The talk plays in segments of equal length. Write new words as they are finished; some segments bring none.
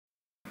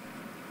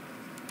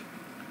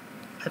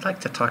I'd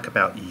like to talk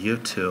about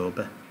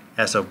YouTube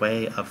as a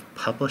way of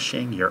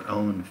publishing your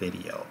own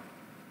video.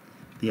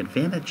 The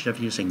advantage of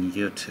using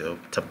YouTube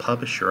to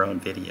publish your own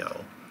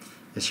video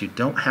is you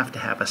don't have to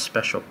have a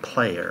special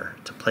player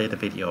to play the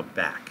video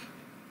back.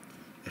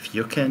 If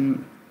you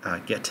can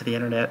get to the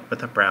internet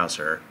with a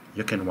browser,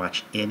 you can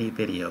watch any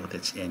video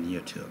that's in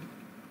YouTube.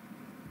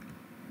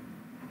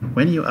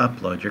 When you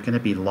upload, you're going to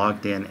be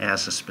logged in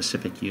as a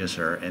specific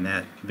user, and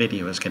that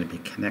video is going to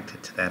be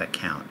connected to that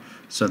account.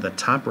 So the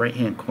top right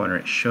hand corner,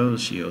 it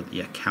shows you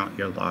the account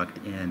you're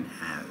logged in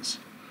as.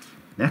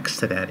 Next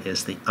to that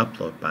is the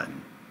upload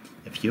button.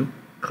 If you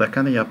click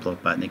on the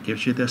upload button, it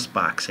gives you this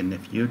box, and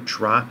if you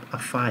drop a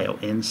file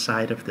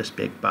inside of this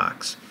big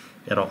box,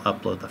 it'll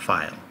upload the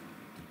file.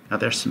 Now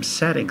there's some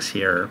settings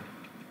here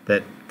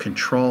that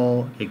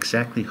control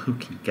exactly who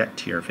can get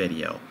to your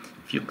video.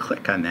 If you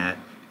click on that,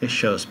 it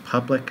shows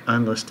public,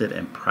 unlisted,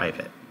 and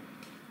private.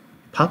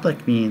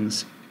 Public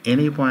means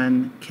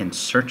anyone can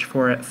search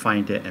for it,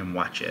 find it, and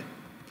watch it.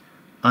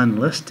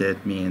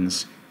 Unlisted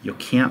means you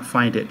can't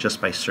find it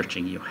just by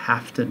searching. You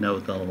have to know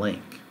the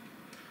link.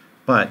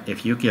 But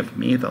if you give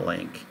me the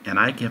link and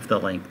I give the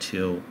link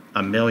to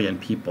a million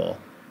people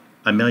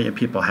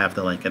have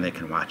the link and they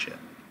can watch it.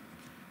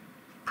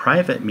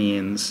 Private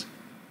means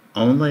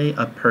only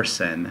a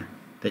person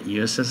that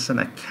uses an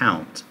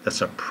account that's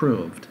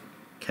approved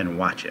can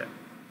watch it.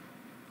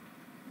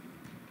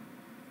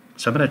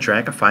 So I'm going to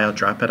drag a file,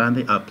 drop it on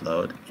the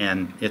upload,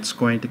 and it's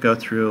going to go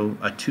through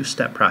a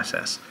two-step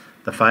process.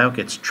 The file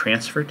gets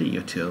transferred to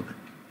YouTube,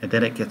 and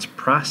then it gets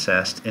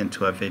processed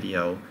into a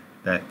video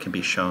that can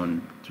be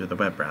shown through the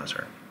web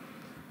browser.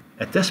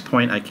 At this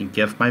point, I can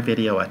give my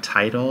video a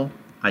title.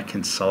 I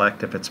can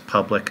select if it's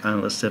public,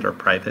 unlisted, or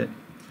private.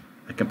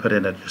 I can put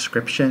in a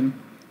description,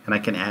 and I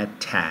can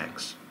add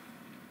tags.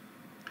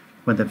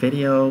 When the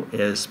video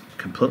is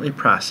completely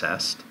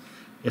processed,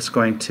 it's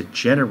going to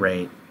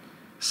generate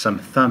some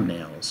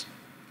thumbnails,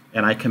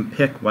 and I can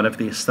pick one of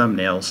these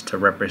thumbnails to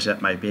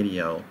represent my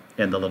video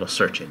in the little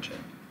search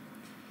engine.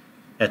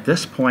 At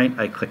this point,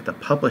 I click the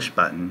publish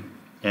button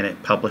and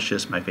it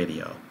publishes my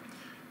video.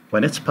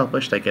 When it's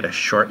published, I get a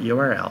short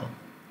URL,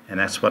 and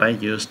that's what I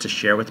use to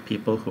share with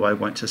people who I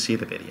want to see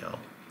the video.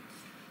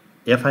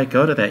 If I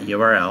go to that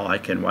URL, I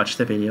can watch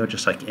the video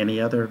just like any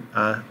other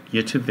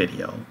YouTube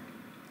video.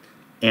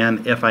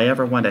 And if I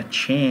ever want to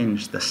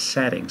change the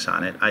settings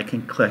on it, I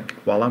can click,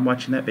 while I'm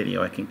watching that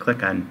video, I can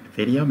click on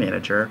Video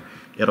Manager.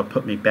 It'll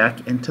put me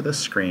back into the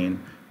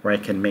screen where I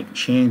can make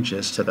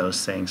changes to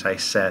those things I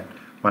set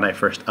when I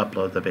first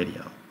upload the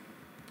video.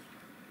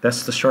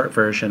 That's the short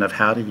version of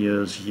how to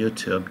use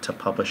YouTube to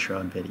publish your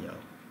own video.